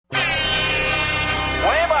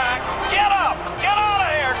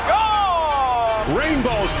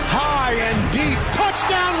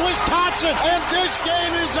Listen, and this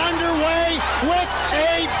game is underway with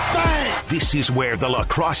a bang. This is where the La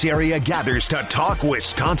Crosse area gathers to talk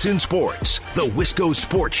Wisconsin sports. The Wisco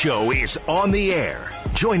Sports Show is on the air.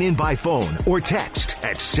 Join in by phone or text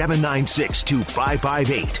at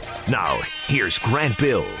 796-2558. Now, here's Grant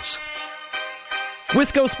Bills.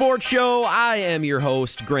 Wisco Sports Show. I am your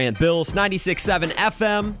host, Grant Bills, 96.7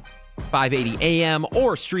 FM, 580 AM,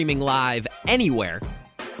 or streaming live anywhere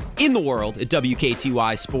in the world at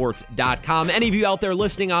WKTYSports.com. Any of you out there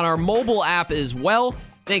listening on our mobile app as well,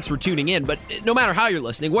 thanks for tuning in. But no matter how you're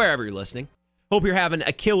listening, wherever you're listening, hope you're having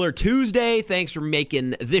a killer Tuesday. Thanks for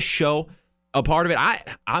making this show a part of it.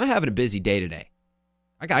 I'm having a busy day today.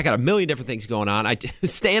 I got a million different things going on. I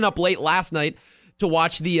was staying up late last night to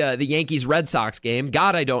watch the Yankees-Red Sox game.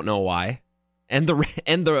 God, I don't know why. And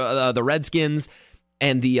the Redskins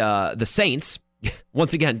and the Saints.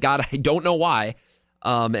 Once again, God, I don't know why.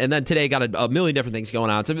 And then today got a million different things going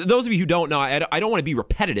on. So those of you who don't know, I don't want to be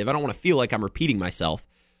repetitive. I don't want to feel like I'm repeating myself.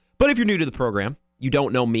 But if you're new to the program, you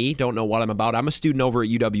don't know me, don't know what I'm about. I'm a student over at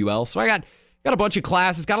UWL, so I got a bunch of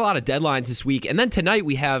classes, got a lot of deadlines this week. And then tonight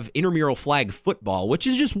we have intramural flag football, which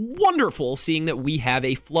is just wonderful, seeing that we have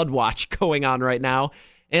a flood watch going on right now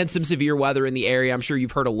and some severe weather in the area. I'm sure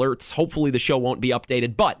you've heard alerts. Hopefully the show won't be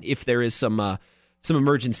updated, but if there is some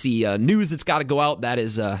emergency news that's got to go out,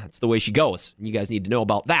 that's the way she goes. And you guys need to know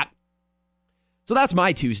about that. So that's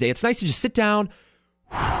my Tuesday. It's nice to just sit down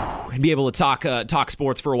and be able to talk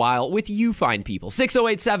sports for a while with you fine people.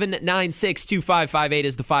 608-796-2558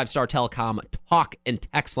 is the 5-Star Telecom talk and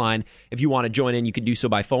text line. If you want to join in, you can do so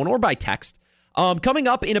by phone or by text. Coming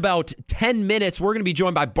up in about 10 minutes, we're going to be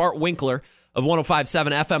joined by Bart Winkler of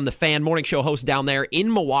 105.7 FM, the Fan morning show host down there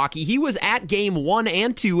in Milwaukee. He was at Game 1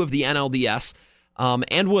 and 2 of the NLDS.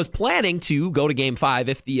 And was planning to go to Game 5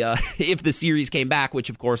 if the series came back, which,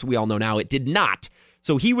 of course, we all know now it did not.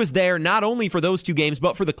 So he was there not only for those two games,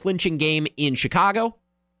 but for the clinching game in Chicago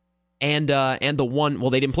and the one, well,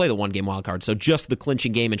 they didn't play the one-game wild card, so just the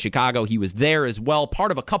clinching game in Chicago. He was there as well,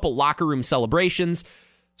 part of a couple locker room celebrations.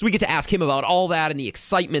 So we get to ask him about all that and the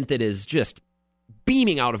excitement that is just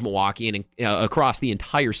beaming out of Milwaukee and across the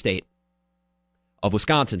entire state of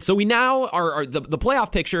Wisconsin. So we now are the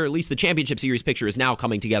playoff picture, at least the championship series picture, is now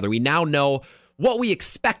coming together. We now know what we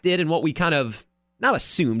expected and what we kind of not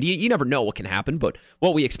assumed. You never know what can happen, but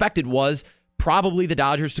what we expected was probably the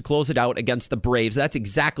Dodgers to close it out against the Braves. That's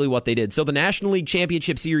exactly what they did. So the National League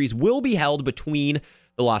Championship Series will be held between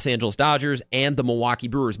the Los Angeles Dodgers and the Milwaukee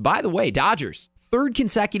Brewers. By the way, Dodgers, third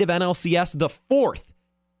consecutive NLCS, the fourth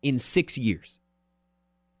in 6 years.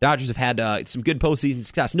 Dodgers have had some good postseason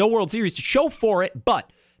success. No World Series to show for it, but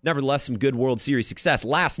nevertheless some good World Series success.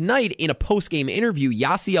 Last night in a post-game interview,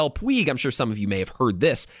 Yasiel Puig, I'm sure some of you may have heard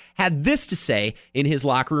this, had this to say in his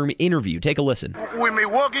locker room interview. Take a listen. With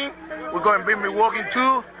Milwaukee, we're going to beat Milwaukee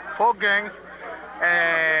 2-4 games,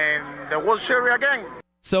 and the World Series again.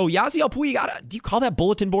 So Yasiel Puig, do you call that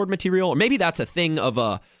bulletin board material? Or maybe that's a thing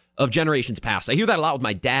of generations past. I hear that a lot with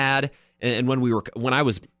my dad. And when I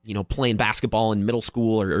was, playing basketball in middle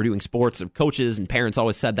school or doing sports, coaches and parents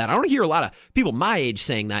always said that. I don't hear a lot of people my age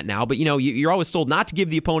saying that now, but you're always told not to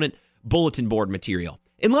give the opponent bulletin board material.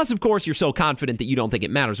 Unless, of course, you're so confident that you don't think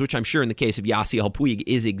it matters, which I'm sure in the case of Yasiel Puig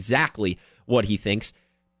is exactly what he thinks.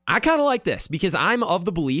 I kind of like this because I'm of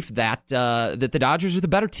the belief that the Dodgers are the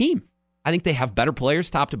better team. I think they have better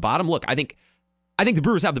players top to bottom. Look, I think the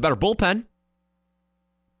Brewers have the better bullpen.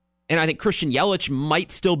 And I think Christian Yelich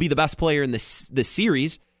might still be the best player in this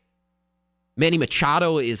series. Manny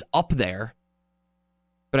Machado is up there.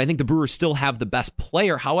 But I think the Brewers still have the best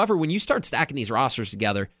player. However, when you start stacking these rosters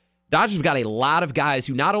together, Dodgers have got a lot of guys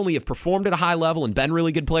who not only have performed at a high level and been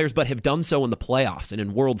really good players, but have done so in the playoffs and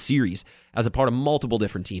in World Series as a part of multiple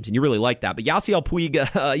different teams. And you really like that. But Yasiel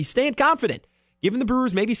Puig, he's staying confident, giving the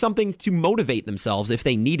Brewers maybe something to motivate themselves if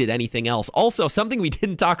they needed anything else. Also, something we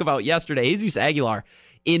didn't talk about yesterday, Jesus Aguilar,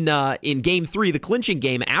 in Game 3, the clinching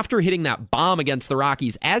game, after hitting that bomb against the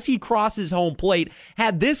Rockies, as he crosses home plate,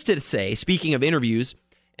 had this to say, speaking of interviews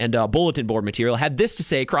and bulletin board material, had this to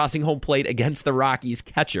say crossing home plate against the Rockies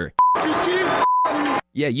catcher.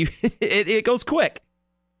 Yeah, it goes quick.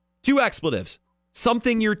 Two expletives.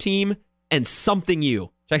 Something your team and something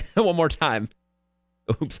you. Check that one more time.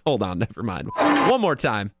 Oops, hold on, never mind. One more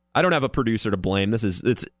time. I don't have a producer to blame.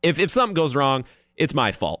 If something goes wrong, it's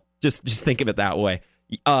my fault. Just think of it that way.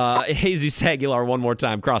 Jesus Aguilar one more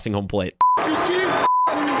time, crossing home plate.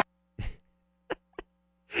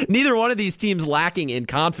 Neither one of these teams lacking in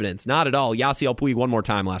confidence. Not at all. Yasiel Puig one more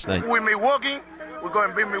time last night. With Milwaukee, we're going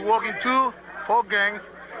to beat Milwaukee 2-4 games,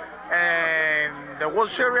 and the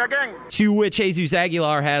World Series again. To which Jesus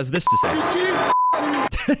Aguilar has this to say.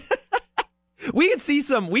 we could see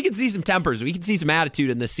some tempers. We could see some attitude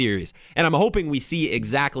in this series, and I'm hoping we see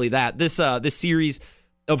exactly that. This series,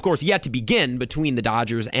 of course, yet to begin between the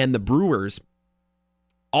Dodgers and the Brewers,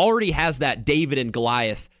 already has that David and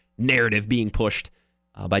Goliath narrative being pushed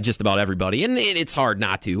by just about everybody, and it's hard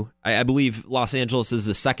not to. I believe Los Angeles is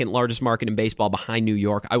the second largest market in baseball behind New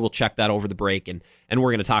York. I will check that over the break, and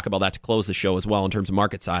we're going to talk about that to close the show as well in terms of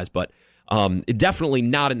market size, but definitely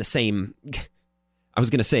not in the same. I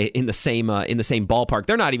was going to say in the same ballpark.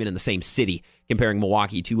 They're not even in the same city, comparing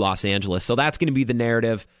Milwaukee to Los Angeles. So that's going to be the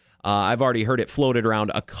narrative. I've already heard it floated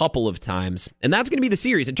around a couple of times, and that's going to be the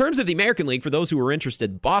series. In terms of the American League, for those who are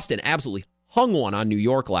interested, Boston absolutely hung one on New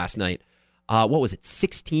York last night. What was it,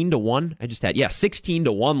 16-1?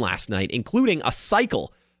 16-1 last night, including a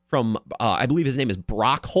cycle from, I believe his name is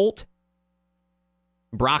Brock Holt.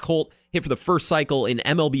 Brock Holt hit for the first cycle in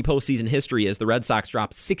MLB postseason history as the Red Sox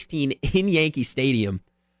dropped 16 in Yankee Stadium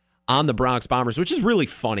on the Bronx Bombers, which is really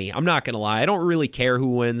funny. I'm not going to lie. I don't really care who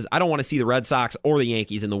wins. I don't want to see the Red Sox or the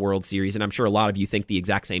Yankees in the World Series, and I'm sure a lot of you think the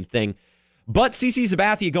exact same thing. But CC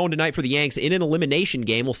Sabathia going tonight for the Yanks in an elimination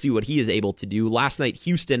game. We'll see what he is able to do. Last night,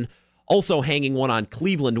 Houston also hanging one on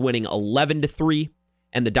Cleveland, winning 11-3,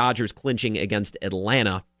 and the Dodgers clinching against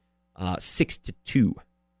Atlanta 6-2.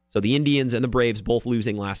 So the Indians and the Braves both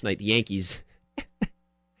losing last night. The Yankees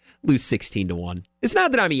lose 16-1. It's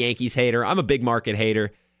not that I'm a Yankees hater. I'm a big market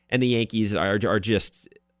hater, and the Yankees are just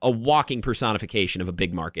a walking personification of a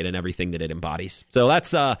big market and everything that it embodies. So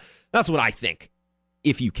that's what I think,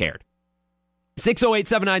 if you cared.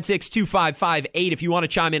 608-796-2558 if you want to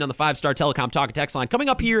chime in on the 5-Star Telecom Talk and Text line. Coming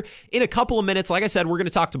up here in a couple of minutes, like I said, we're going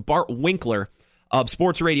to talk to Bart Winkler of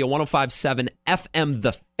Sports Radio 105.7 FM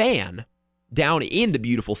The Fan down in the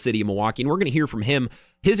beautiful city of Milwaukee, and we're going to hear from him,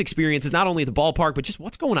 his experiences, not only at the ballpark, but just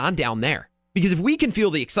what's going on down there. Because if we can feel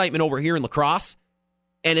the excitement over here in La Crosse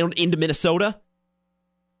and into Minnesota,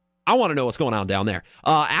 I want to know what's going on down there.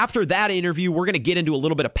 After that interview, we're going to get into a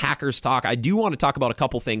little bit of Packers talk. I do want to talk about a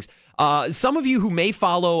couple things. Some of you who may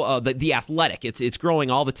follow the Athletic, it's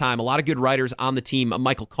growing all the time. A lot of good writers on the team.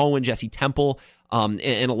 Michael Cohen, Jesse Temple,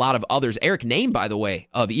 and a lot of others. Eric Name, by the way,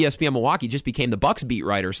 of ESPN Milwaukee, just became the Bucks beat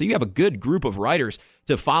writer. So you have a good group of writers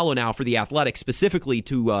to follow now for the Athletic, specifically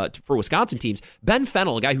for Wisconsin teams. Ben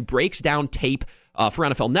Fennell, a guy who breaks down tape for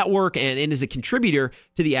NFL Network and is a contributor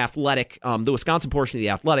to the Athletic, the Wisconsin portion of the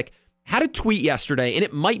Athletic, had a tweet yesterday, and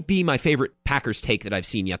it might be my favorite Packers take that I've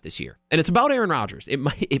seen yet this year. And it's about Aaron Rodgers. It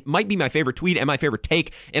might be my favorite tweet and my favorite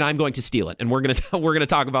take, and I'm going to steal it. And we're going to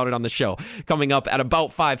talk about it on the show coming up at about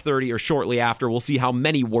 5:30 or shortly after. We'll see how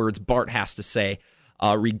many words Bart has to say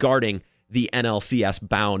regarding the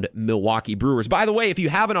NLCS-bound Milwaukee Brewers. By the way, if you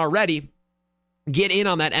haven't already, get in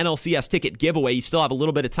on that NLCS ticket giveaway. You still have a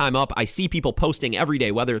little bit of time up. I see people posting every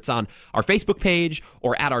day, whether it's on our Facebook page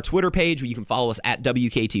or at our Twitter page, where you can follow us at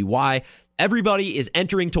WKTY. Everybody is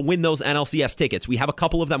entering to win those NLCS tickets. We have a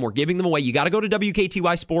couple of them. We're giving them away. You got to go to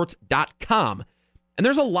WKTYsports.com. And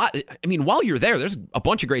there's a lot. I mean, while you're there, there's a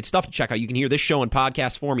bunch of great stuff to check out. You can hear this show in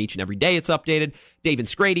podcast form each and every day. It's updated. Dave and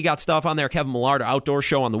Scrady got stuff on there. Kevin Millard, our outdoor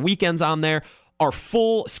show on the weekends on there. Our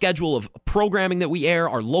full schedule of programming that we air,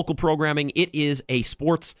 our local programming, it is a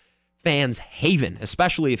sports fan's haven,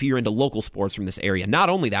 especially if you're into local sports from this area. Not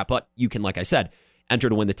only that, but you can, like I said, enter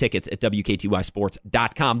to win the tickets at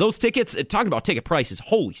WKTYsports.com. Those tickets, talking about ticket prices,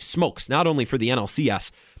 holy smokes, not only for the NLCS,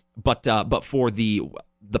 but for the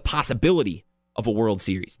possibility of a World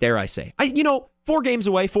Series, dare I say. 4 games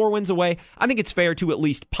away, 4 wins away, I think it's fair to at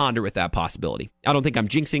least ponder with that possibility. I don't think I'm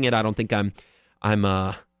jinxing it. I don't think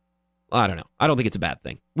I don't know. I don't think it's a bad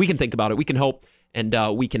thing. We can think about it. We can hope, and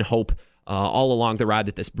we can hope all along the ride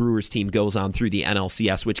that this Brewers team goes on through the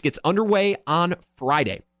NLCS, which gets underway on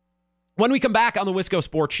Friday. When we come back on the Wisco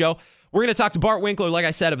Sports Show, we're going to talk to Bart Winkler, like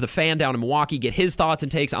I said, of the Fan down in Milwaukee, get his thoughts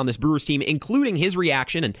and takes on this Brewers team, including his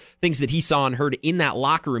reaction and things that he saw and heard in that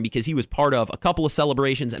locker room, because he was part of a couple of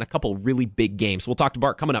celebrations and a couple of really big games. We'll talk to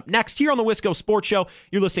Bart coming up next here on the Wisco Sports Show.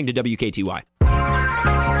 You're listening to WKTY.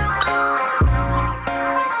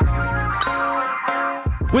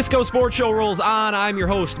 Wisco Sports Show rolls on. I'm your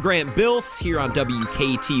host, Grant Bills, here on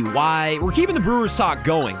WKTY. We're keeping the Brewers talk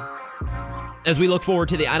going as we look forward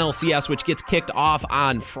to the NLCS, which gets kicked off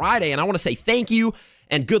on Friday. And I want to say thank you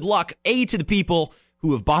and good luck, to the people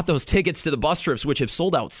who have bought those tickets to the bus trips, which have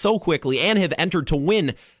sold out so quickly and have entered to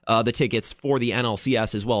win the tickets for the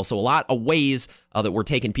NLCS as well. So a lot of ways that we're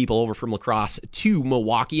taking people over from La Crosse to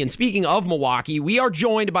Milwaukee. And speaking of Milwaukee, we are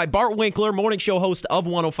joined by Bart Winkler, morning show host of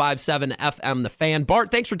 105.7 FM The Fan.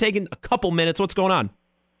 Bart, thanks for taking a couple minutes. What's going on?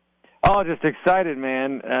 Oh, just excited,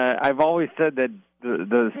 man. I've always said that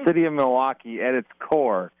the city of Milwaukee, at its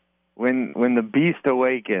core, when the beast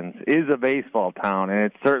awakens, is a baseball town, and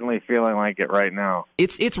it's certainly feeling like it right now.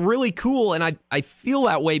 It's really cool, and I feel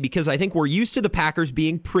that way because I think we're used to the Packers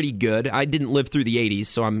being pretty good. I didn't live through the 80s,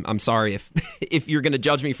 so I'm sorry if if you're going to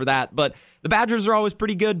judge me for that. But the Badgers are always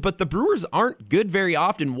pretty good, but the Brewers aren't good very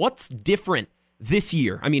often. What's different this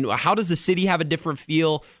year? I mean, how does the city have a different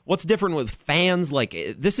feel? What's different with fans? Like,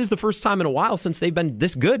 this is the first time in a while since they've been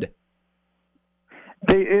this good.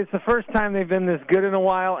 It's the first time they've been this good in a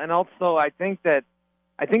while, and also I think that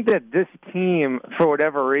this team, for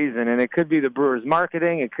whatever reason, and it could be the Brewers'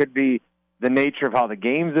 marketing, it could be the nature of how the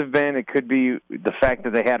games have been, it could be the fact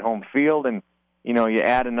that they had home field, and you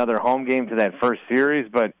add another home game to that first series,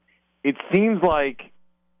 but it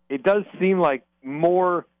does seem like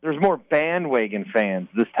there's more bandwagon fans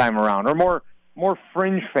this time around, or more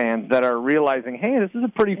fringe fans that are realizing, hey, this is a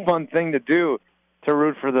pretty fun thing to do, to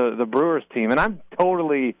root for the Brewers team. And I'm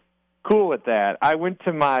totally cool with that. I went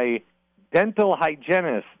to my dental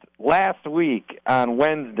hygienist last week on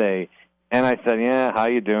Wednesday, and I said, yeah, how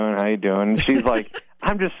you doing? And she's like,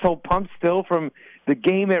 I'm just so pumped still from the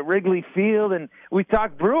game at Wrigley Field. And we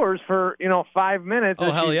talked Brewers for, 5 minutes. Oh,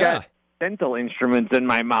 and hell she's yeah. got dental instruments in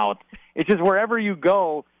my mouth. It's just wherever you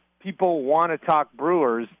go, people want to talk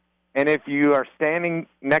Brewers. And if you are standing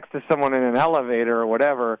next to someone in an elevator or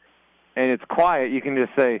whatever, and it's quiet, you can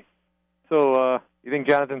just say, so you think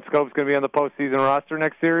Jonathan Scope's going to be on the postseason roster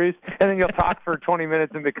next series? And then you'll talk for 20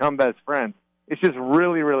 minutes and become best friends. It's just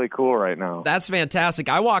really, really cool right now. That's fantastic.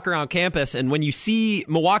 I walk around campus, and when you see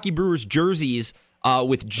Milwaukee Brewers jerseys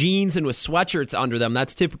with jeans and with sweatshirts under them,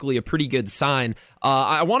 that's typically a pretty good sign.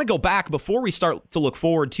 I want to go back before we start to look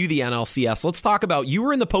forward to the NLCS. Let's talk about, you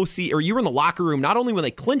were in the postseason, or you were in the locker room not only when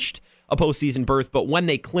they clinched a postseason berth, but when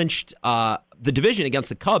they clinched the division against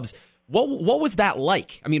the Cubs. What was that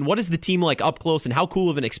like? I mean, what is the team like up close, and how cool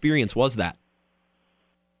of an experience was that?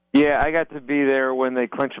 Yeah, I got to be there when they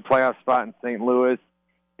clinched a playoff spot in St. Louis,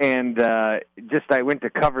 and I went to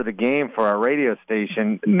cover the game for our radio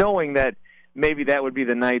station, knowing that maybe that would be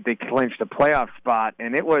the night they clinched a playoff spot,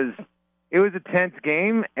 and it was a tense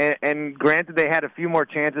game, and granted they had a few more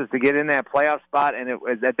chances to get in that playoff spot, and it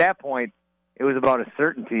was at that point it was about a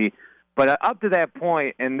certainty. But up to that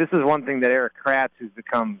point, and this is one thing that Eric Kratz, who's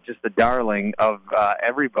become just the darling of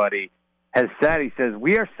everybody, has said. He says,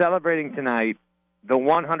 we are celebrating tonight the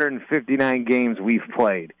 159 games we've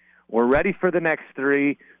played. We're ready for the next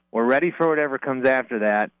 3. We're ready for whatever comes after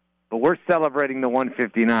that. But we're celebrating the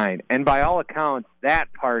 159. And by all accounts,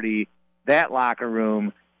 that party, that locker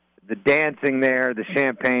room, the dancing there, the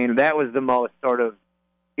champagne, that was the most sort of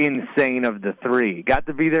insane of the 3. Got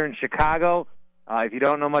to be there in Chicago. If you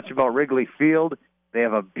don't know much about Wrigley Field, they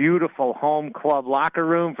have a beautiful home club locker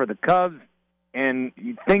room for the Cubs. And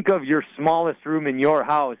you think of your smallest room in your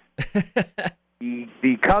house.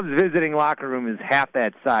 The Cubs visiting locker room is half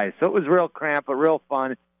that size. So it was real cramped, but real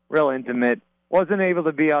fun, real intimate. Wasn't able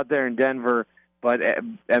to be out there in Denver, but,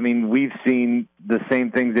 I mean, we've seen the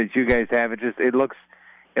same things that you guys have. It looks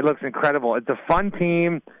incredible. It's a fun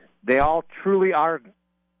team. They all truly are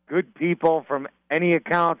good people from any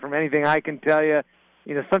account, from anything I can tell you.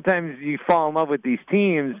 Sometimes you fall in love with these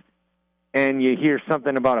teams and you hear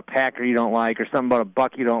something about a Packer you don't like, or something about a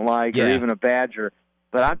Buck you don't like, or even a Badger.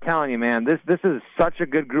 But I'm telling you, man, this is such a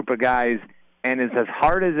good group of guys, and it's as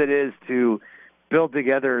hard as it is to build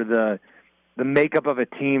together the makeup of a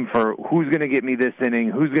team for who's going to get me this inning,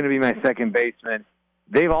 who's going to be my second baseman.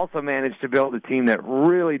 They've also managed to build a team that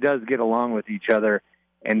really does get along with each other.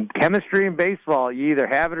 And chemistry in baseball, you either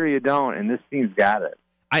have it or you don't, and this team's got it.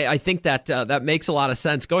 I think that that makes a lot of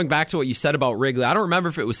sense. Going back to what you said about Wrigley, I don't remember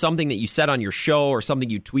if it was something that you said on your show or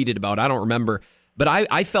something you tweeted about. I don't remember. But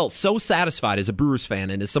I felt so satisfied as a Brewers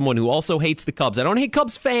fan and as someone who also hates the Cubs. I don't hate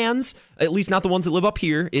Cubs fans, at least not the ones that live up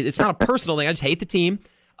here. It's not a personal thing. I just hate the team.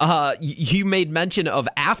 You made mention of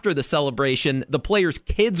after the celebration, the players'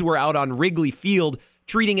 kids were out on Wrigley Field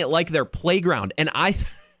treating it like their playground. And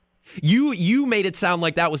you made it sound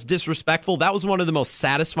like that was disrespectful. That was one of the most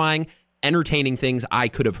satisfying, entertaining things I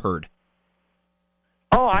could have heard.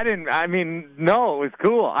 Oh, no, it was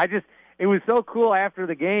cool. It was so cool after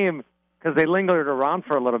the game because they lingered around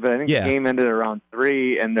for a little bit. I think the game ended around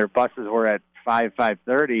 3, and their buses were at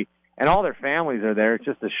 5:30, and all their families are there. It's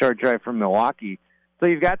just a short drive from Milwaukee. So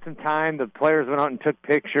you've got some time. The players went out and took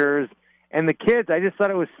pictures. And the kids, I just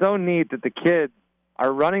thought it was so neat that the kids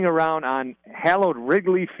are running around on hallowed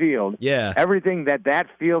Wrigley Field. Yeah. Everything that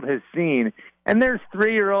field has seen. And there's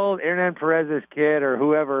 3-year-old Hernan Perez's kid or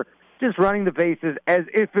whoever just running the bases as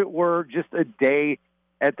if it were just a day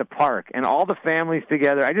at the park. And all the families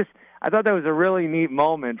together. I thought that was a really neat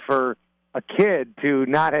moment for a kid to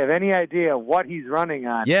not have any idea what he's running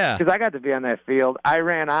on. Yeah. Because I got to be on that field. I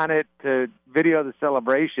ran on it to video the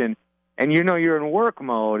celebration, and you're in work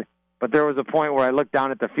mode, but there was a point where I looked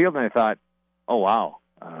down at the field and I thought, oh, wow,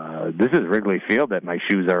 this is Wrigley Field that my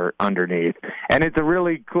shoes are underneath. And it's a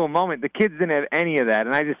really cool moment. The kids didn't have any of that,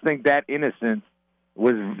 and I just think that innocence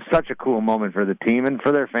was such a cool moment for the team and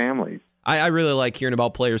for their families. I really like hearing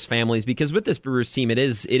about players' families because with this Brewers team, it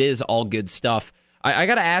is all good stuff. I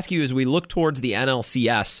got to ask you, as we look towards the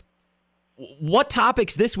NLCS, what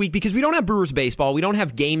topics this week, because we don't have Brewers baseball, we don't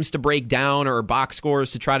have games to break down or box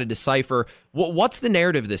scores to try to decipher. What's the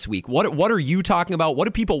narrative this week? What are you talking about? What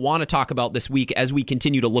do people want to talk about this week as we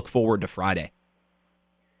continue to look forward to Friday?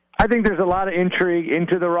 I think there's a lot of intrigue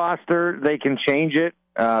into the roster. They can change it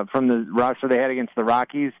from the roster they had against the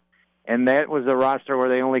Rockies, and that was a roster where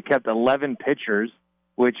they only kept 11 pitchers,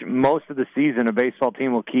 which most of the season a baseball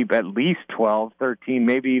team will keep at least 12, 13,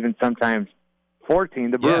 maybe even sometimes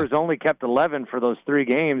 14. The Brewers only kept 11 for those 3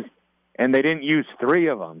 games, and they didn't use 3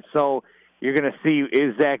 of them. So you're going to see,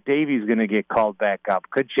 is Zach Davies going to get called back up?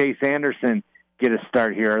 Could Chase Anderson get a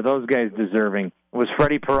start here? Are those guys deserving? Was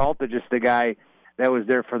Freddie Peralta just the guy that was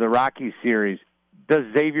there for the Rockies series? Does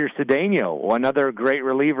Xavier Cedeno, another great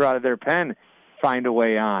reliever out of their pen, find a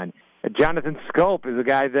way on? Jonathan Scope is a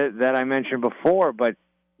guy that I mentioned before, but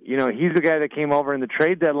he's the guy that came over in the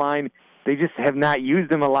trade deadline. They just have not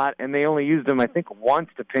used him a lot, and they only used him, I think, once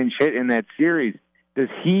to pinch hit in that series. Does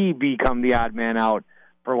he become the odd man out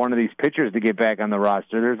for one of these pitchers to get back on the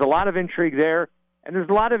roster? There's a lot of intrigue there, and there's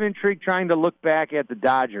a lot of intrigue trying to look back at the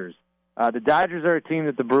Dodgers. The Dodgers are a team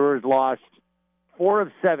that the Brewers lost 4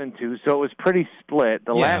 of 7 to, so it was pretty split.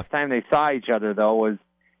 The last time they saw each other, though, was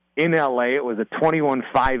in L.A. It was a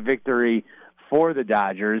 21-5 victory for the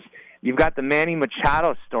Dodgers. You've got the Manny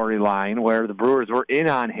Machado storyline where the Brewers were in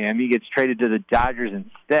on him. He gets traded to the Dodgers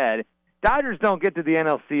instead. Dodgers don't get to the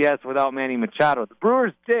NLCS without Manny Machado. The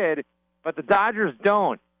Brewers did, but the Dodgers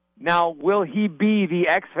don't. Now, will he be the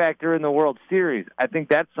X factor in the World Series? I think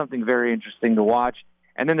that's something very interesting to watch.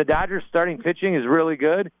 And then the Dodgers starting pitching is really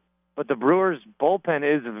good, but the Brewers bullpen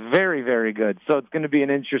is very, very good. So it's going to be an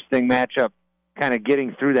interesting matchup, kind of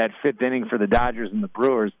getting through that 5th inning for the Dodgers and the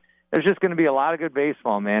Brewers. There's just going to be a lot of good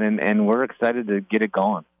baseball, man, and we're excited to get it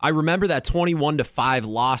going. I remember that 21-5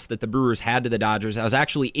 loss that the Brewers had to the Dodgers. I was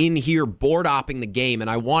actually in here board-opping the game, and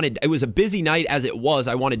it was a busy night as it was.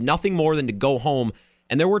 I wanted nothing more than to go home.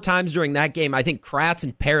 And there were times during that game, I think Kratz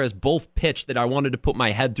and Perez both pitched that I wanted to put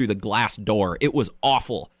my head through the glass door. It was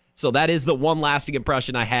awful. So that is the one lasting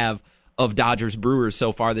impression I have of Dodgers Brewers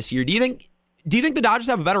so far this year. Do you think the Dodgers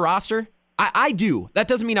have a better roster? I do. That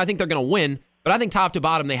doesn't mean I think they're going to win, but I think top to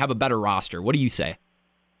bottom they have a better roster. What do you say?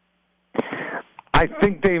 I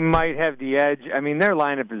think they might have the edge. I mean, their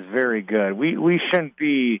lineup is very good. We shouldn't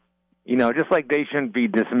be, just like they shouldn't be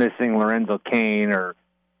dismissing Lorenzo Cain or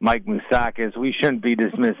Mike Moustakas. We shouldn't be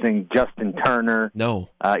dismissing Justin Turner. No.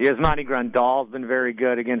 Yasmani Grandal's been very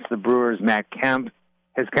good against the Brewers. Matt Kemp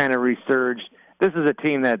has kind of resurged. This is a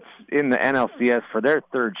team that's in the NLCS for their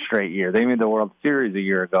 3rd straight year. They made the World Series a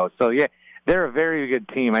year ago. So, yeah, they're a very good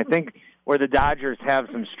team. I think where the Dodgers have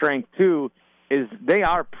some strength, too, is they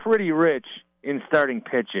are pretty rich in starting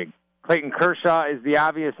pitching. Clayton Kershaw is the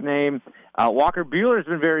obvious name. Walker Buehler's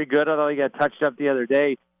been very good, although he got touched up the other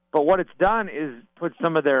day. But what it's done is put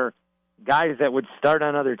some of their guys that would start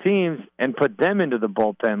on other teams and put them into the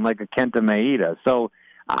bullpen, like a Kenta Maeda. So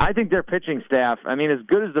I think their pitching staff, I mean, as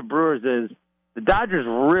good as the Brewers is, the Dodgers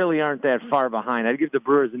really aren't that far behind. I'd give the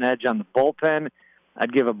Brewers an edge on the bullpen.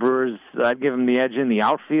 I'd give them the edge in the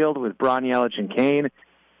outfield with Braun, Yelich, and Kane.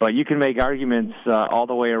 But you can make arguments all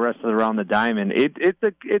the way around the diamond. It's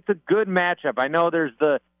a good matchup. I know there's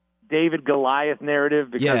the David Goliath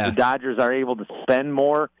narrative because the Dodgers are able to spend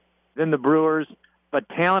more than the Brewers. But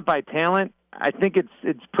talent by talent, I think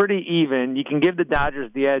it's pretty even. You can give the Dodgers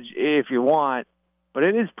the edge if you want, but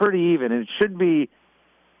it is pretty even. It should be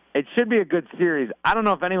a good series. I don't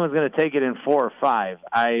know if anyone's going to take it in 4 or 5.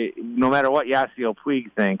 No matter what Yasiel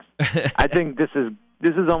Puig thinks, I think this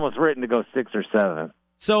is almost written to go 6 or 7.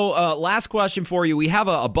 So last question for you. We have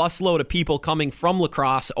a busload of people coming from La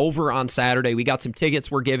Crosse over on Saturday. We got some tickets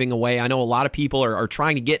we're giving away. I know a lot of people are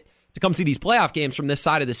trying to get to come see these playoff games from this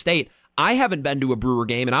side of the state. I haven't been to a Brewer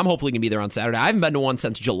game, and I'm hopefully going to be there on Saturday. I haven't been to one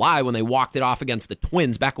since July when they walked it off against the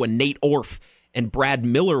Twins, back when Nate Orf and Brad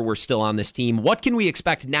Miller were still on this team. What can we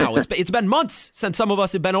expect now? It's been months since some of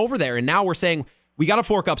us have been over there, and now we're saying we got to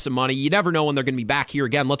fork up some money. You never know when they're going to be back here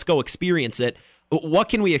again. Let's go experience it. What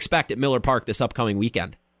can we expect at Miller Park this upcoming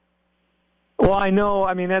weekend? Well, I know.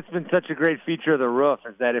 I mean, that's been such a great feature of the roof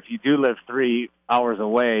is that if you do live 3 hours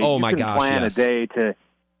away, you can plan a day to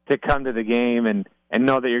to come to the game and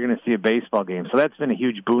know that you're going to see a baseball game. So that's been a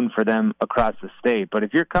huge boon for them across the state. But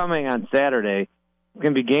if you're coming on Saturday, it's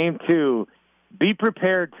going to be game 2. Be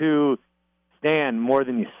prepared to stand more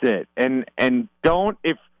than you sit. And don't,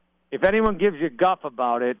 if anyone gives you guff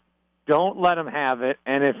about it, don't let them have it.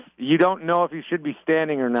 And if you don't know if you should be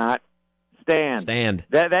standing or not, stand.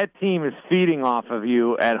 That team is feeding off of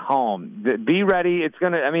you at home. Be ready. It's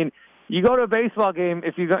going to, I mean, you go to a baseball game,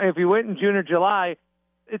 if you went in June or July,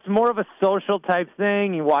 it's more of a social type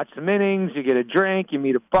thing. You watch some innings, you get a drink, you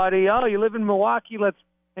meet a buddy. Oh, you live in Milwaukee, let's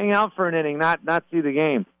hang out for an inning, not see the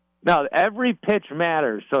game. No, every pitch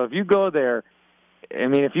matters. So if you go there, I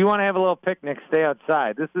mean, if you want to have a little picnic, stay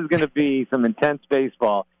outside. This is going to be some intense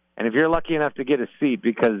baseball. And if you're lucky enough to get a seat,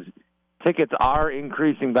 because tickets are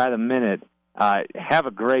increasing by the minute, have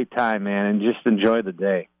a great time, man, and just enjoy the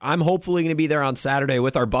day. I'm hopefully going to be there on Saturday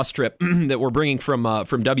with our bus trip that we're bringing from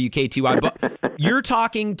WKTY. But you're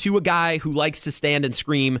talking to a guy who likes to stand and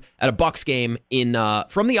scream at a Bucks game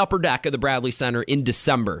from the upper deck of the Bradley Center in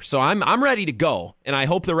December. So I'm ready to go, and I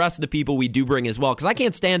hope the rest of the people we do bring as well, because I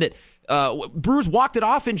can't stand it. Brewers walked it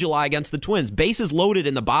off in July against the Twins. Bases loaded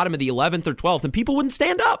in the bottom of the 11th or 12th, and people wouldn't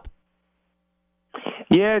stand up.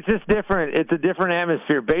 Yeah, it's just different. It's a different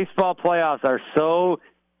atmosphere. Baseball playoffs are so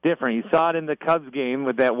different. You saw it in the Cubs game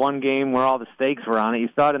with that one game where all the stakes were on it. You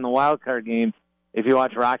saw it in the wild card game if you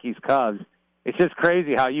watch Rockies Cubs. It's just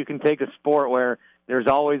crazy how you can take a sport where there's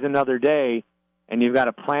always another day, and you've got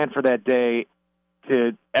to plan for that day.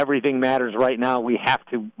 To everything matters right now. We have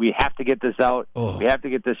to get this out. Oh. We have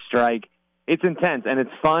to get this strike. It's intense and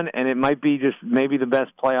it's fun, and it might be just maybe the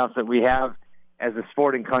best playoffs that we have as a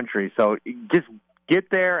sporting country. So just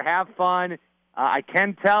get there, have fun. I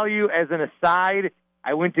can tell you, as an aside,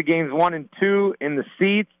 I went to games 1 and 2 in the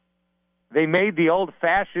seats. They made the old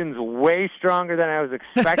fashions way stronger than I was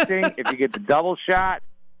expecting if you get the double shot.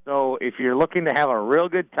 So if you're looking to have a real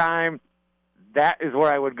good time, that is where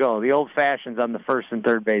I would go, the old fashions on the first and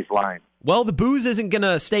third base line. Well, the booze isn't going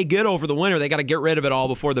to stay good over the winter. They got to get rid of it all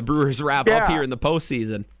before the Brewers wrap up here in the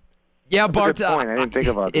postseason. Yeah, Bart. That's a good point. I didn't think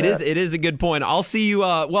about that. It is a good point. I'll see you.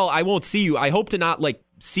 Well, I won't see you. I hope to not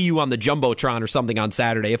see you on the Jumbotron or something on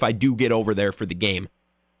Saturday if I do get over there for the game.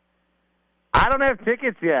 I don't have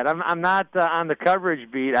tickets yet. I'm not on the coverage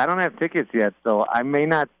beat. I don't have tickets yet, so I may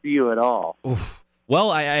not see you at all. Oof.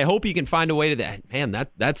 Well, I hope you can find a way to that. Man,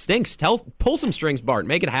 that stinks. Pull some strings, Bart.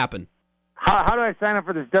 Make it happen. How do I sign up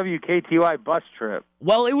for this WKTY bus trip?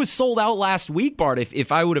 Well, it was sold out last week, Bart.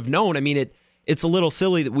 If I would have known, I mean, it's a little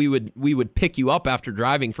silly that we would pick you up after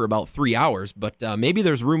driving for about 3 hours, but maybe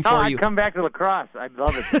there's room for you. I'd come back to La Crosse. I'd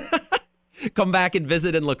love it. Come back and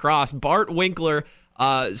visit in La Crosse. Bart Winkler,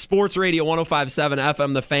 Sports Radio 105.7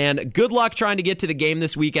 FM, The Fan. Good luck trying to get to the game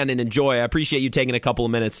this weekend and enjoy. I appreciate you taking a couple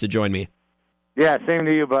of minutes to join me. Yeah, same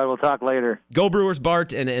to you, bud. We'll talk later. Go Brewers,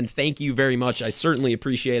 Bart, and thank you very much. I certainly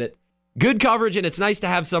appreciate it. Good coverage, and it's nice to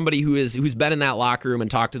have somebody who's been in that locker room and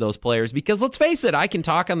talk to those players, because let's face it, I can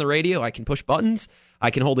talk on the radio, I can push buttons,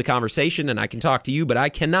 I can hold a conversation, and I can talk to you, but I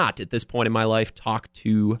cannot, at this point in my life, talk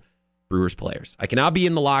to Brewers players. I cannot be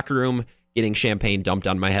in the locker room getting champagne dumped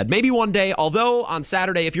on my head. Maybe one day, although on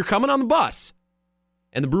Saturday, if you're coming on the bus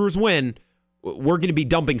and the Brewers win, we're going to be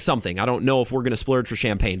dumping something. I don't know if we're going to splurge for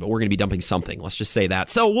champagne, but we're going to be dumping something. Let's just say that.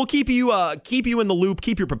 So we'll keep you in the loop,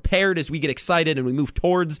 keep you prepared as we get excited and we move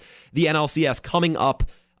towards the NLCS coming up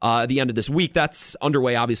the end of this week. That's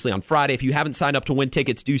underway, obviously, on Friday. If you haven't signed up to win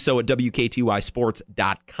tickets, do so at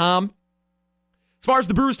WKTYSports.com. As far as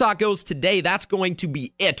the Brewers talk goes today, that's going to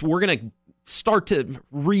be it. We're going to start to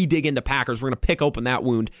re-dig into Packers. We're going to pick open that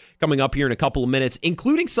wound coming up here in a couple of minutes,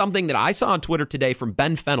 including something that I saw on Twitter today from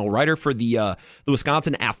Ben Fennell, writer for the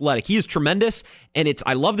Wisconsin Athletic. He is tremendous, and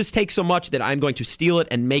I love this take so much that I'm going to steal it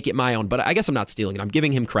and make it my own, but I guess I'm not stealing it. I'm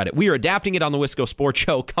giving him credit. We are adapting it on the Wisco Sports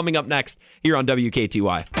Show coming up next here on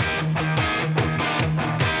WKTY.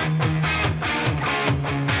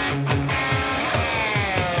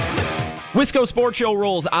 Wisco Sports Show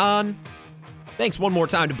rolls on. Thanks one more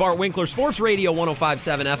time to Bart Winkler, Sports Radio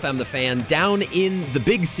 105.7 FM, The Fan, down in the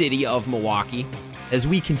big city of Milwaukee, as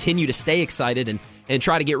we continue to stay excited and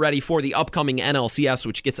try to get ready for the upcoming NLCS,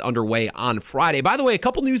 which gets underway on Friday. By the way, a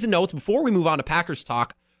couple news and notes before we move on to Packers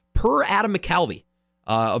talk. Per Adam McCalvey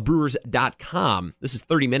of Brewers.com, this is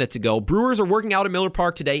 30 minutes ago, Brewers are working out at Miller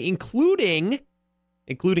Park today, including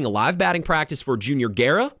a live batting practice for Junior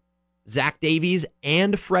Guerra, Zach Davies,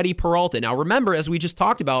 and Freddie Peralta. Now, remember, as we just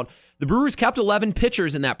talked about, the Brewers kept 11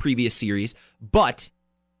 pitchers in that previous series, but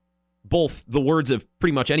both the words of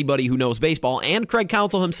pretty much anybody who knows baseball and Craig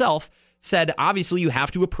Counsell himself said, obviously, you have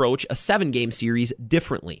to approach a 7-game series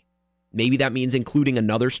differently. Maybe that means including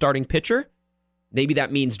another starting pitcher. Maybe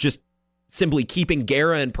that means just simply keeping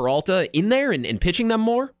Guerra and Peralta in there and pitching them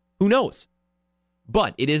more. Who knows?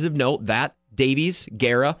 But it is of note that Davies,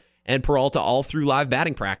 Guerra, and Peralta all threw live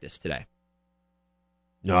batting practice today.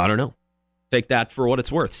 No, I don't know. Take that for what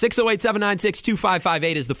it's worth.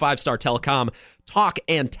 608-796-2558 is the 5-Star Telecom talk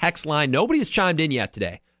and text line. Nobody has chimed in yet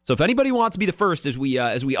today. So if anybody wants to be the first as we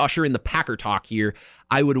usher in the Packer talk here,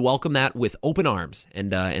 I would welcome that with open arms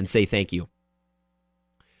and say thank you.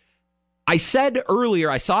 I said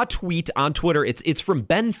earlier, I saw a tweet on Twitter. It's from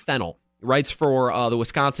Ben Fennell. Writes for the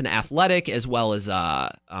Wisconsin Athletic as well as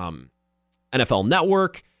NFL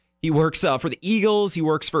Network. He works for the Eagles. He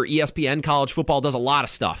works for ESPN College Football, does a lot of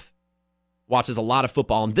stuff. Watches a lot of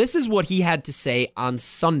football. And this is what he had to say on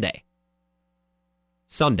Sunday,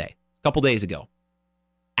 a couple days ago,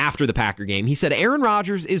 after the Packer game. He said, Aaron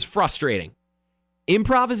Rodgers is frustrating.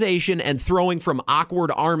 Improvisation and throwing from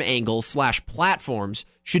awkward arm angles / platforms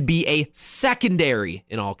should be a secondary,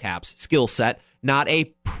 in all caps, skill set, not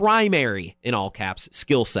a primary, in all caps,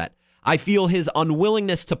 skill set. I feel his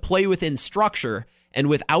unwillingness to play within structure and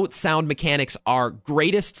without sound mechanics are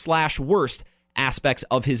greatest / worst aspects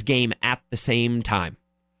of his game at the same time.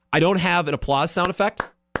 I don't have an applause sound effect.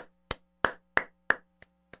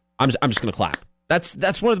 I'm just going to clap.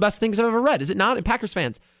 That's one of the best things I've ever read, is it not? And Packers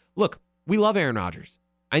fans, look, we love Aaron Rodgers.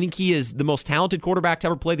 I think he is the most talented quarterback to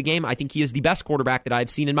ever play the game. I think he is the best quarterback that I've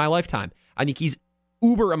seen in my lifetime. I think he's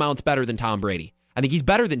uber amounts better than Tom Brady. I think he's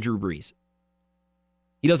better than Drew Brees.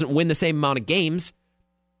 He doesn't win the same amount of games.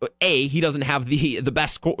 He doesn't have the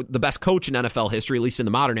best coach in NFL history, at least in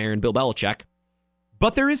the modern era, in Bill Belichick.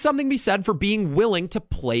 But there is something to be said for being willing to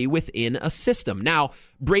play within a system. Now,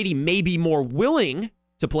 Brady may be more willing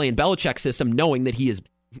to play in Belichick's system, knowing that he is,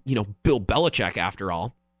 Bill Belichick after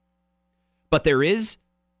all. But there is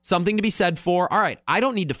something to be said for, all right, I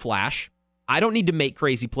don't need to flash. I don't need to make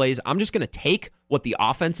crazy plays. I'm just going to take what the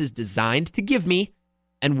offense is designed to give me,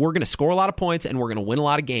 and we're going to score a lot of points, and we're going to win a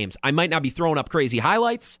lot of games. I might not be throwing up crazy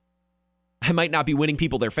highlights. I might not be winning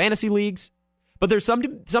people their fantasy leagues. But there's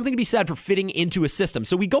something to be said for fitting into a system.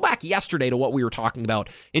 So we go back yesterday to what we were talking about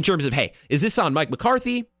in terms of, hey, is this on Mike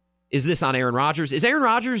McCarthy? Is this on Aaron Rodgers? Is Aaron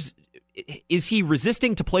Rodgers, is he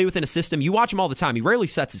resisting to play within a system? You watch him all the time. He rarely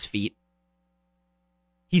sets his feet.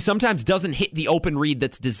 He sometimes doesn't hit the open read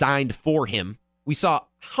that's designed for him. We saw,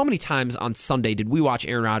 how many times on Sunday did we watch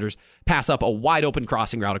Aaron Rodgers pass up a wide open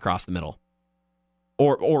crossing route across the middle?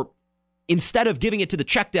 Or instead of giving it to the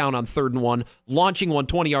check down on 3rd and 1, launching one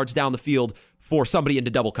 20 yards down the field for somebody into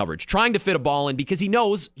double coverage, trying to fit a ball in because he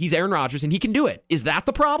knows he's Aaron Rodgers and he can do it. Is that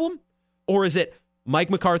the problem? Or is it Mike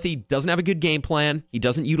McCarthy doesn't have a good game plan, he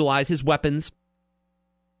doesn't utilize his weapons,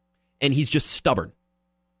 and he's just stubborn?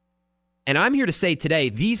 And I'm here to say today,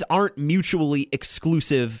 these aren't mutually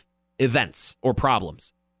exclusive events or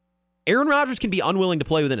problems. Aaron Rodgers can be unwilling to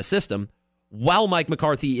play within a system while Mike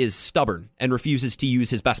McCarthy is stubborn and refuses to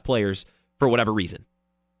use his best players for whatever reason.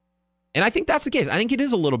 And I think that's the case. I think it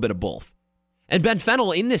is a little bit of both. And Ben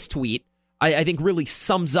Fennell in this tweet, I think really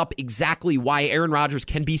sums up exactly why Aaron Rodgers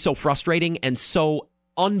can be so frustrating and so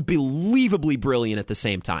unbelievably brilliant at the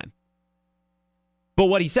same time. But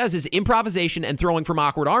what he says is improvisation and throwing from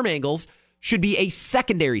awkward arm angles should be a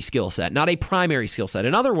secondary skill set, not a primary skill set.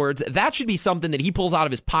 In other words, that should be something that he pulls out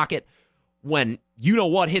of his pocket when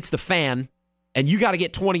you-know-what hits the fan and you got to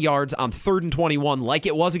get 20 yards on 3rd and 21 like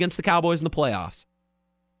it was against the Cowboys in the playoffs.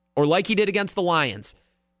 Or like he did against the Lions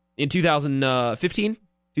in 2013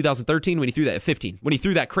 when he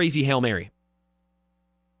threw that crazy Hail Mary.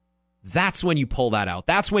 That's when you pull that out.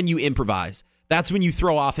 That's when you improvise. That's when you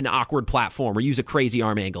throw off an awkward platform or use a crazy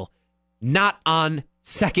arm angle. Not on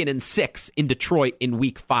 2nd and 6 in Detroit in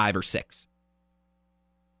week 5 or 6.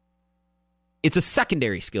 It's a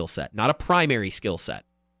secondary skill set, not a primary skill set.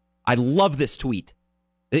 I love this tweet.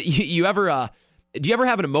 Do you ever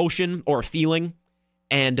have an emotion or a feeling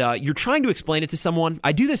and you're trying to explain it to someone?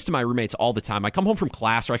 I do this to my roommates all the time. I come home from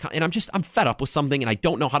class and I'm fed up with something and I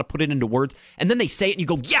don't know how to put it into words. And then they say it and you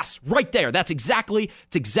go, yes, right there. That's exactly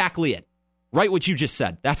it. Right what you just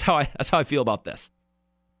said. That's how I feel about this.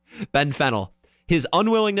 Ben Fennell. His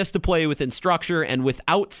unwillingness to play within structure and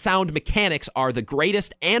without sound mechanics are the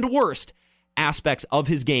greatest and worst aspects of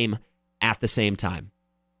his game at the same time.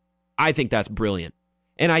 I think that's brilliant.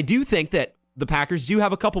 And I do think that the Packers do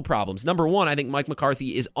have a couple problems. Number one, I think Mike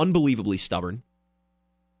McCarthy is unbelievably stubborn.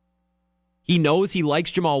 He knows he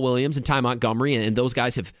likes Jamal Williams and Ty Montgomery, and those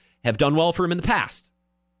guys have done well for him in the past.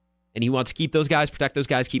 And he wants to keep those guys, protect those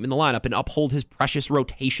guys, keep them in the lineup, and uphold his precious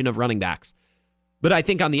rotation of running backs. But I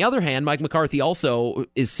think on the other hand, Mike McCarthy also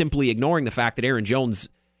is simply ignoring the fact that Aaron Jones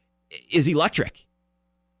is electric.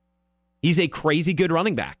 He's a crazy good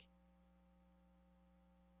running back.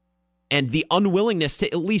 and the unwillingness to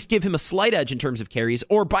at least give him a slight edge in terms of carries,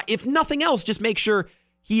 or if nothing else, just make sure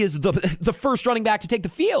he is the first running back to take the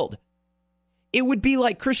field. It would be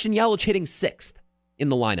like Christian Yelich hitting 6th in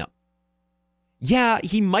the lineup. Yeah,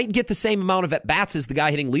 he might get the same amount of at-bats as the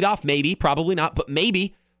guy hitting leadoff. Maybe, probably not, but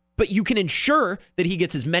maybe. But you can ensure that he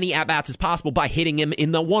gets as many at-bats as possible by hitting him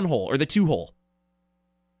in the 1 hole or the 2 hole.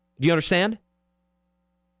 Do you understand?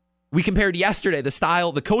 We compared yesterday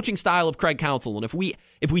the coaching style of Craig Counsell, and if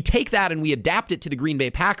we take that and we adapt it to the Green Bay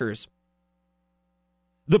Packers,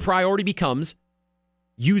 the priority becomes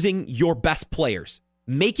using your best players,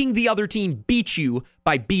 making the other team beat you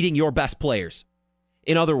by beating your best players.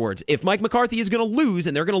 In other words, if Mike McCarthy is going to lose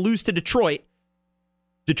and they're going to lose to Detroit,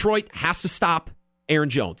 Detroit has to stop Aaron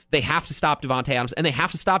Jones. They have to stop Devontae Adams, and they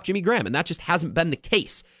have to stop Jimmy Graham, and that just hasn't been the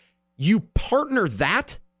case. You partner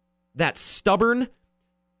that stubborn,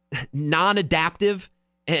 non-adaptive,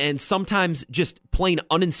 and sometimes just plain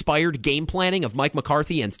uninspired game planning of Mike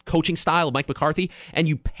McCarthy and coaching style of Mike McCarthy, and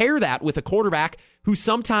you pair that with a quarterback who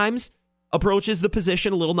sometimes approaches the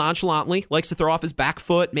position a little nonchalantly, likes to throw off his back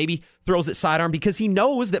foot, maybe throws it sidearm because he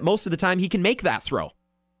knows that most of the time he can make that throw.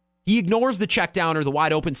 He ignores the check down or the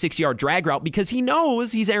wide open 6-yard drag route because he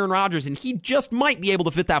knows he's Aaron Rodgers and he just might be able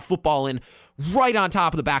to fit that football in right on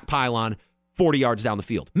top of the back pylon 40 yards down the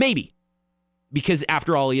field. Maybe. Because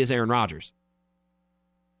after all, he is Aaron Rodgers.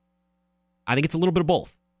 I think it's a little bit of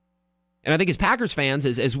both. And I think as Packers fans,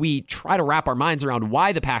 as we try to wrap our minds around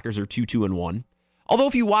why the Packers are 2-2-1, although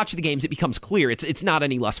if you watch the games, it becomes clear. It's not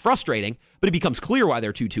any less frustrating, but it becomes clear why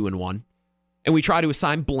they're 2-2-1. And we try to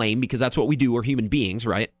assign blame because that's what we do. We're human beings,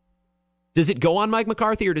 right? Does it go on Mike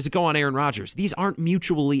McCarthy or does it go on Aaron Rodgers? These aren't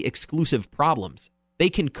mutually exclusive problems. They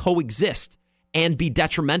can coexist and be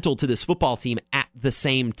detrimental to this football team at the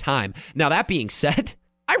same time. Now, that being said,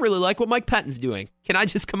 I really like what Mike Pettine's doing. Can I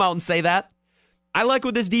just come out and say that? I like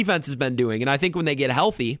what this defense has been doing, and I think when they get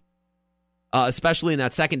healthy, especially in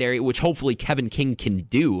that secondary, which hopefully Kevin King can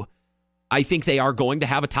do, I think they are going to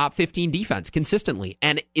have a top 15 defense consistently.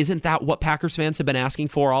 And isn't that what Packers fans have been asking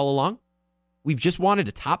for all along? We've just wanted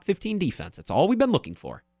a top 15 defense. That's all we've been looking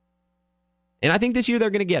for. And I think this year they're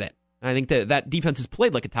going to get it. I think that defense has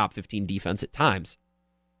played like a top 15 defense at times.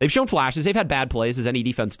 They've shown flashes. They've had bad plays, as any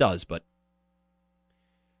defense does, but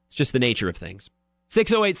it's just the nature of things.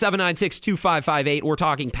 608-796-2558. We're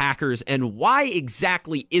talking Packers, and why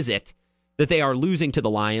exactly is it that they are losing to the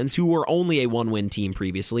Lions, who were only a 1-win team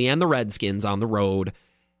previously, and the Redskins on the road,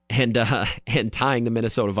 and tying the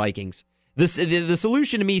Minnesota Vikings? The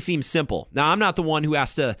solution to me seems simple. Now, I'm not the one who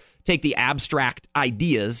has to take the abstract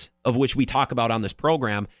ideas of which we talk about on this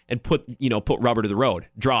program and put rubber to the road,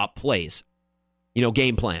 draw up plays,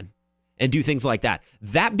 game plan, and do things like that.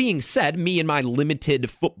 That being said, me and my limited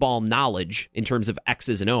football knowledge in terms of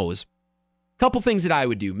X's and O's, a couple things that I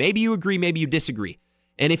would do. Maybe you agree, maybe you disagree.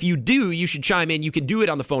 And if you do, you should chime in. You can do it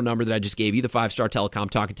on the phone number that I just gave you, the 5-Star Telecom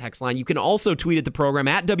Talk and Text line. You can also tweet at the program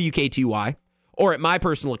at WKTY or at my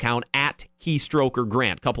personal account at Keystroker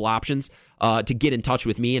Grant. Couple options to get in touch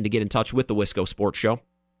with me and to get in touch with the Wisco Sports Show.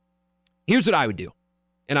 Here's what I would do,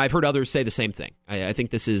 and I've heard others say the same thing. I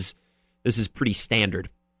think this is pretty standard.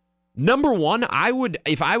 Number one,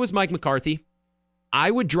 if I was Mike McCarthy,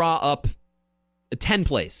 I would draw up 10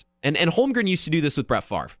 plays. And Holmgren used to do this with Brett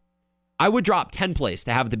Favre. I would draw up 10 plays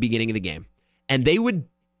to have at the beginning of the game. And they would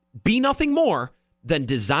be nothing more than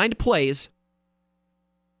designed plays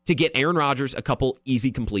to get Aaron Rodgers a couple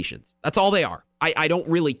easy completions. That's all they are. I don't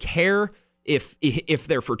really care if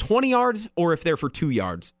they're for 20 yards or if they're for 2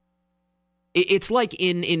 yards. It's like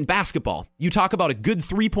in basketball. You talk about a good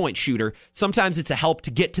three-point shooter. Sometimes it's a help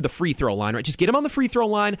to get to the free throw line, right? Just get him on the free throw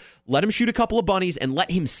line, let him shoot a couple of bunnies, and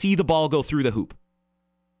let him see the ball go through the hoop.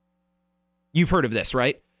 You've heard of this,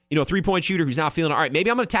 right? A three-point shooter who's not feeling, all right,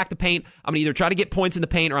 maybe I'm going to attack the paint. I'm going to either try to get points in the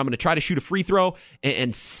paint or I'm going to try to shoot a free throw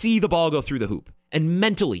and see the ball go through the hoop. And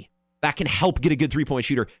mentally, that can help get a good three-point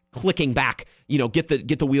shooter clicking back, get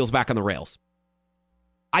the wheels back on the rails.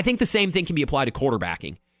 I think the same thing can be applied to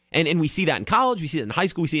quarterbacking. And we see that in college, we see it in high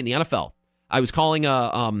school, we see it in the NFL. I was calling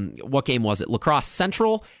what game was it? La Crosse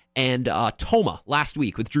Central and Toma last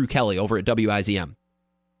week with Drew Kelly over at WIZM.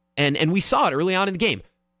 And we saw it early on in the game.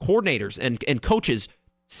 Coordinators and coaches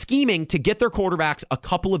scheming to get their quarterbacks a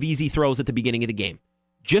couple of easy throws at the beginning of the game.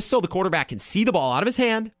 Just so the quarterback can see the ball out of his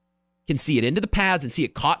hand, can see it into the pads and see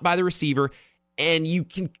it caught by the receiver, and you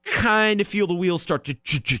can kind of feel the wheels start to,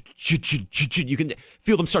 you can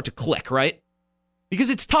feel them start to click, right? Because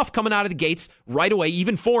it's tough coming out of the gates right away,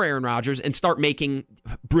 even for Aaron Rodgers, and start making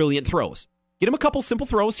brilliant throws. Get him a couple simple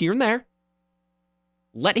throws here and there.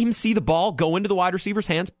 Let him see the ball go into the wide receiver's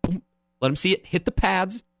hands. Boom. Let him see it hit the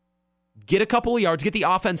pads. get a couple of yards, get the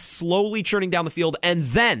offense slowly churning down the field, and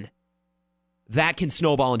then that can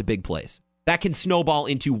snowball into big plays. That can snowball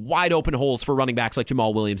into wide open holes for running backs like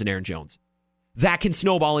Jamal Williams and Aaron Jones. That can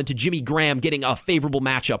snowball into Jimmy Graham getting a favorable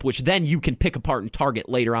matchup, which then you can pick apart and target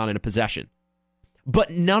later on in a possession. But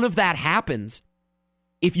none of that happens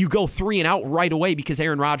if you go 3 and out right away because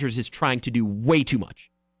Aaron Rodgers is trying to do way too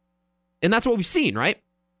much. And that's what we've seen, right?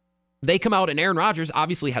 They come out and Aaron Rodgers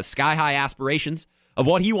obviously has sky-high aspirations of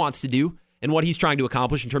what he wants to do and what he's trying to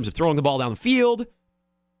accomplish in terms of throwing the ball down the field,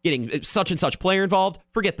 getting such and such player involved.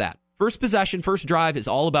 Forget that. First possession, first drive is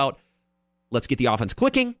all about let's get the offense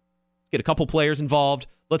clicking, let's get a couple players involved,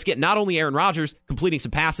 let's get not only Aaron Rodgers completing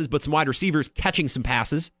some passes, but some wide receivers catching some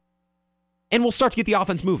passes, and we'll start to get the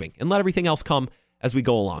offense moving and let everything else come as we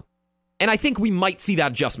go along. And I think we might see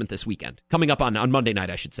that adjustment this weekend, coming up on Monday night,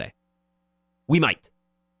 I should say. We might.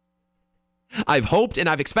 I've hoped and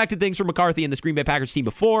I've expected things from McCarthy and this Green Bay Packers team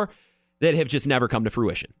before that have just never come to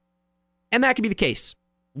fruition. And that could be the case.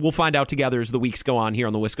 We'll find out together as the weeks go on here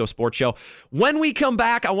on the Wisco Sports Show. When we come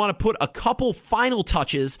back, I want to put a couple final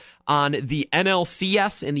touches on the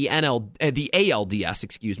NLCS and the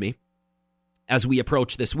ALDS, as we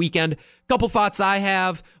approach this weekend. Couple thoughts I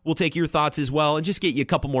have. We'll take your thoughts as well and just get you a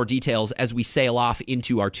couple more details as we sail off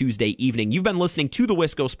into our Tuesday evening. You've been listening to the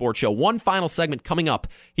Wisco Sports Show. One final segment coming up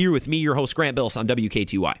here with me, your host, Grant Bills, on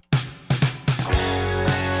WKTY.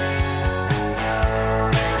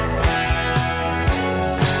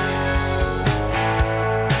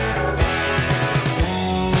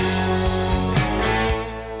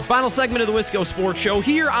 Final segment of the Wisco Sports Show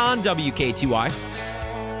here on WKTY.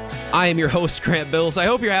 I am your host, Grant Bills. I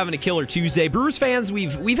hope you're having a killer Tuesday. Brewers fans,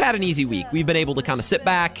 we've had an easy week. We've been able to kind of sit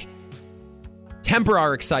back, temper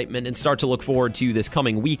our excitement, and start to look forward to this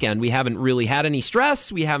coming weekend. We haven't really had any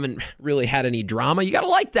stress. We haven't really had any drama. You got to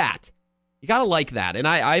like that. You got to like that. And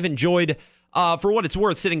I've enjoyed, for what it's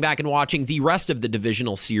worth, sitting back and watching the rest of the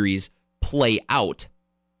divisional series play out.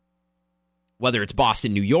 Whether it's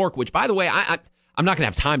Boston, New York, which, by the way, I'm not going to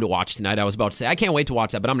have time to watch tonight. I was about to say, I can't wait to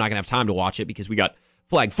watch that, but I'm not going to have time to watch it because we got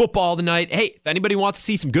flag football tonight. Hey, if anybody wants to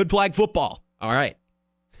see some good flag football, all right.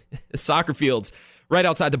 Soccer fields right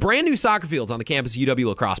outside. The brand new soccer fields on the campus of UW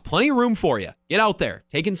La Crosse. Plenty of room for you. Get out there.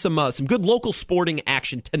 Taking some good local sporting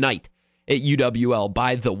action tonight at UWL,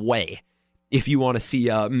 by the way, if you want to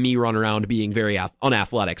see me run around being very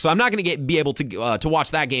unathletic. So I'm not going to be able to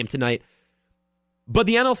watch that game tonight. But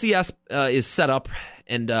the NLCS is set up,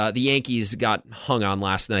 and the Yankees got hung on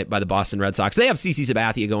last night by the Boston Red Sox. They have CC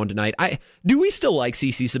Sabathia going tonight. Do we still like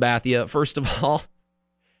CC Sabathia, first of all?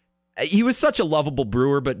 He was such a lovable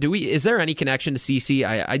Brewer, but is there any connection to CC?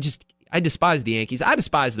 I despise the Yankees. I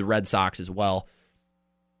despise the Red Sox as well.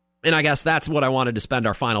 And I guess that's what I wanted to spend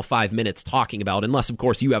our final 5 minutes talking about, unless, of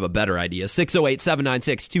course, you have a better idea.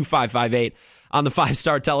 608-796-2558 on the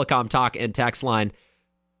 5-Star Telecom talk and text line.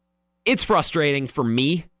 It's frustrating for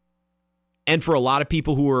me and for a lot of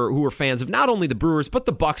people who are fans of not only the Brewers but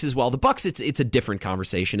the Bucks as well. The Bucks, it's a different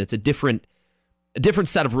conversation. It's a different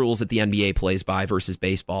set of rules that the NBA plays by versus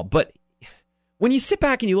baseball. But when you sit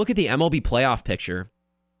back and you look at the MLB playoff picture,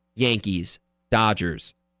 Yankees,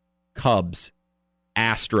 Dodgers, Cubs,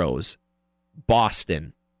 Astros,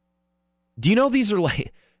 Boston. Do you know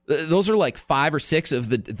those are like 5 or 6 of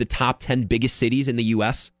the top 10 biggest cities in the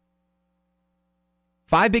U.S.?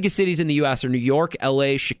 5 biggest cities in the U.S. are New York,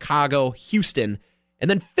 L.A., Chicago, Houston, and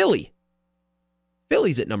then Philly.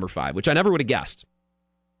 Philly's at number 5, which I never would have guessed.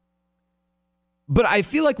 But I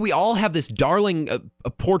feel like we all have this darling a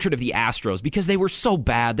portrait of the Astros because they were so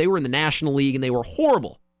bad. They were in the National League, and they were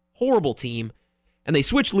horrible, horrible team. And they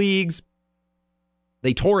switched leagues.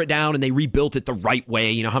 They tore it down, and they rebuilt it the right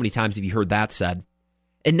way. You know, how many times have you heard that said?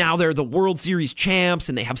 And now they're the World Series champs,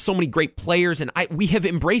 and they have so many great players, and we have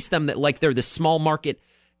embraced them that like they're this small market,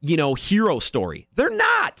 hero story. They're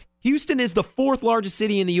not. Houston is the 4th largest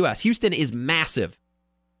city in the U.S. Houston is massive,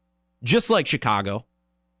 just like Chicago,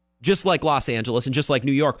 just like Los Angeles, and just like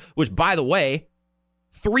New York, which, by the way,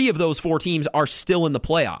 3 of those 4 teams are still in the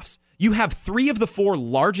playoffs. You have 3 of the 4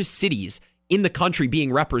 largest cities in the country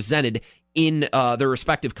being represented in their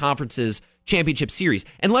respective conferences' championship series.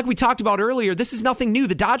 And like we talked about earlier, this is nothing new.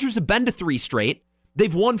 The Dodgers have been to 3 straight.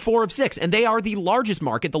 They've won 4 of 6, and they are the largest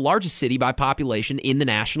market, the largest city by population in the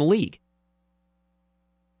National League.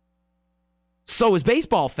 So as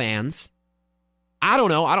baseball fans, I don't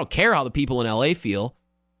know. I don't care how the people in LA feel.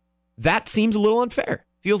 That seems a little unfair.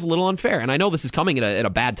 Feels a little unfair. And I know this is coming at a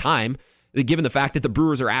bad time, given the fact that the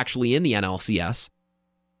Brewers are actually in the NLCS.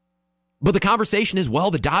 But the conversation is,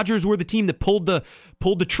 well, the Dodgers were the team that pulled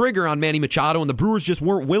the trigger on Manny Machado, and the Brewers just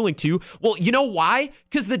weren't willing to. Well, you know why?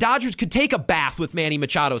 Because the Dodgers could take a bath with Manny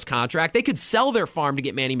Machado's contract. They could sell their farm to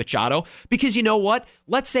get Manny Machado. Because you know what?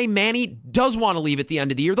 Let's say Manny does want to leave at the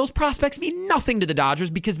end of the year. Those prospects mean nothing to the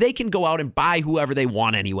Dodgers because they can go out and buy whoever they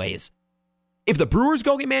want anyways. If the Brewers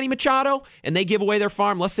go get Manny Machado and they give away their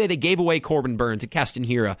farm, let's say they gave away Corbin Burns and Keston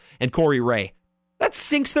Hiura and Corey Ray, that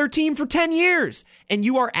sinks their team for 10 years. And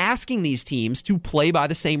you are asking these teams to play by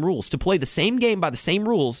the same rules, to play the same game by the same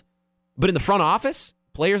rules. But in the front office,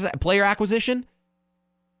 player acquisition,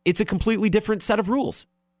 it's a completely different set of rules.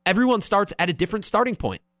 Everyone starts at a different starting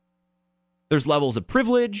point. There's levels of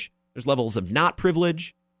privilege. There's levels of not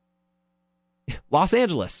privilege. Los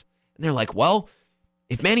Angeles. And they're like, well,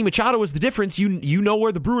 if Manny Machado was the difference, you know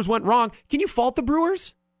where the Brewers went wrong. Can you fault the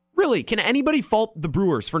Brewers? Really, can anybody fault the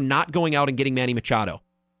Brewers for not going out and getting Manny Machado?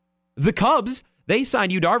 The Cubs, they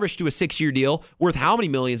signed Yu Darvish to a 6-year deal worth how many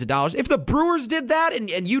millions of dollars? If the Brewers did that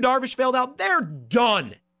and Yu Darvish failed out, they're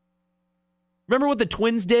done. Remember what the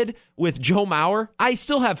Twins did with Joe Mauer? I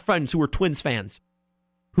still have friends who are Twins fans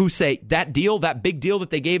who say that deal, that big deal that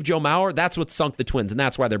they gave Joe Mauer, that's what sunk the Twins, and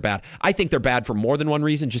that's why they're bad. I think they're bad for more than one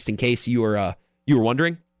reason, just in case you were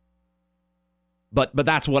wondering. But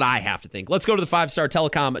that's what I have to think. Let's go to the 5-Star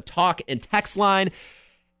Telecom talk and text line.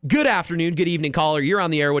 Good afternoon, good evening, caller. You're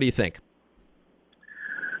on the air. What do you think?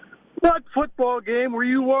 What football game were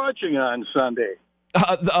you watching on Sunday?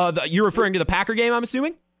 You're referring to the Packer game, I'm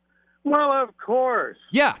assuming? Well, of course.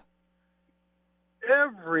 Yeah.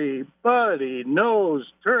 Everybody knows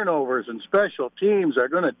turnovers and special teams are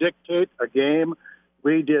going to dictate a game.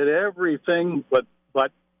 We did everything but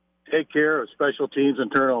take care of special teams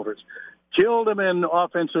and turnovers. Killed them in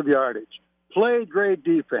offensive yardage, played great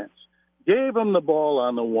defense, gave them the ball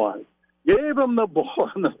on the 1, gave them the ball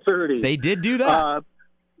on the 30. They did do that.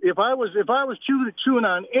 If I was chewing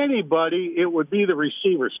on anybody, it would be the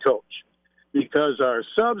receivers coach, because our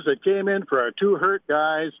subs that came in for our 2 hurt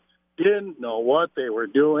guys didn't know what they were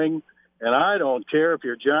doing. And I don't care if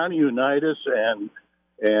you're Johnny Unitas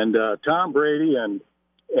and Tom Brady and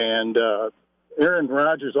Aaron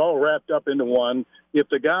Rodgers all wrapped up into one. If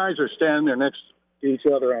the guys are standing there next to each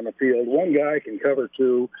other on the field, one guy can cover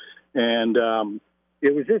 2, and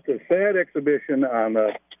it was just a sad exhibition on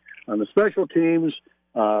the special teams.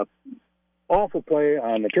 Awful play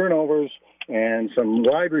on the turnovers, and some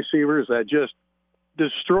wide receivers that just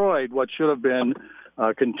destroyed what should have been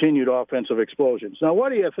continued offensive explosions. Now,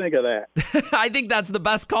 what do you think of that? I think that's the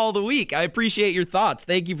best call of the week. I appreciate your thoughts.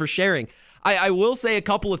 Thank you for sharing. I will say a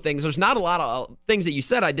couple of things. There's not a lot of things that you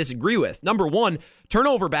said I disagree with. Number one,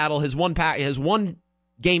 turnover battle has won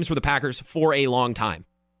games for the Packers for a long time.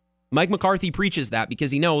 Mike McCarthy preaches that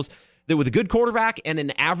because he knows that with a good quarterback and an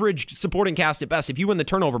average supporting cast at best, if you win the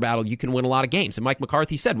turnover battle, you can win a lot of games. And Mike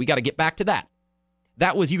McCarthy said, we got to get back to that.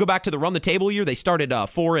 That was, you go back to the run the table year, they started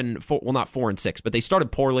 4-6, but they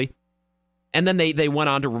started poorly. And then they went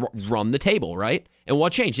on to run the table, right? And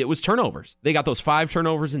what changed? It was turnovers. They got those 5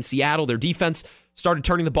 turnovers in Seattle. Their defense started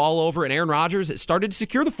turning the ball over, and Aaron Rodgers started to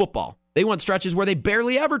secure the football. They went stretches where they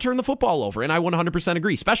barely ever turned the football over, and I 100%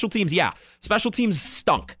 agree. Special teams, yeah. Special teams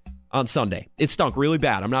stunk on Sunday. It stunk really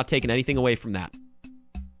bad. I'm not taking anything away from that.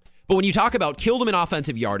 But when you talk about killed them in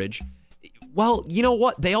offensive yardage, well, you know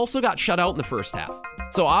what? They also got shut out in the first half.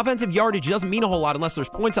 So offensive yardage doesn't mean a whole lot unless there's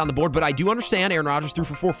points on the board, but I do understand Aaron Rodgers threw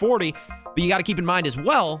for 440, but you got to keep in mind as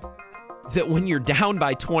well that when you're down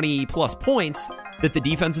by 20-plus points, that the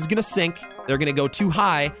defense is going to sink, they're going to go too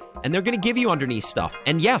high, and they're going to give you underneath stuff.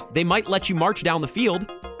 And yeah, they might let you march down the field,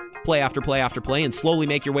 play after play after play, and slowly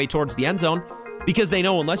make your way towards the end zone, because they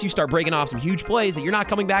know unless you start breaking off some huge plays that you're not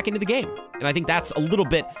coming back into the game. And I think that's a little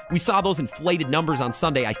bit, we saw those inflated numbers on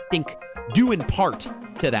Sunday, I think, due in part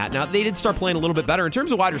to that. Now, they did start playing a little bit better in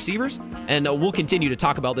terms of wide receivers, and we'll continue to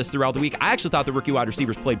talk about this throughout the week. I actually thought the rookie wide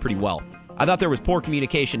receivers played pretty well. I thought there was poor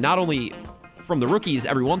communication, not only from the rookies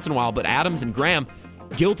every once in a while, but Adams and Graham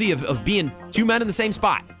guilty of being 2 men in the same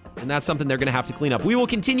spot. And that's something they're going to have to clean up. We will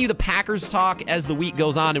continue the Packers talk as the week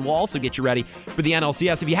goes on, and we'll also get you ready for the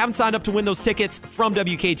NLCS. If you haven't signed up to win those tickets from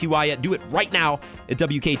WKTY yet, do it right now at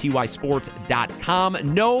WKTYSports.com.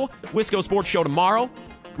 No Wisco Sports Show tomorrow.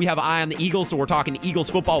 We have Eye on the Eagles, so we're talking Eagles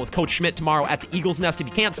football with Coach Schmidt tomorrow at the Eagles Nest. If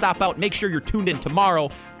you can't stop out, make sure you're tuned in tomorrow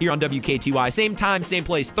here on WKTY. Same time, same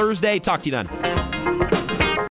place, Thursday. Talk to you then.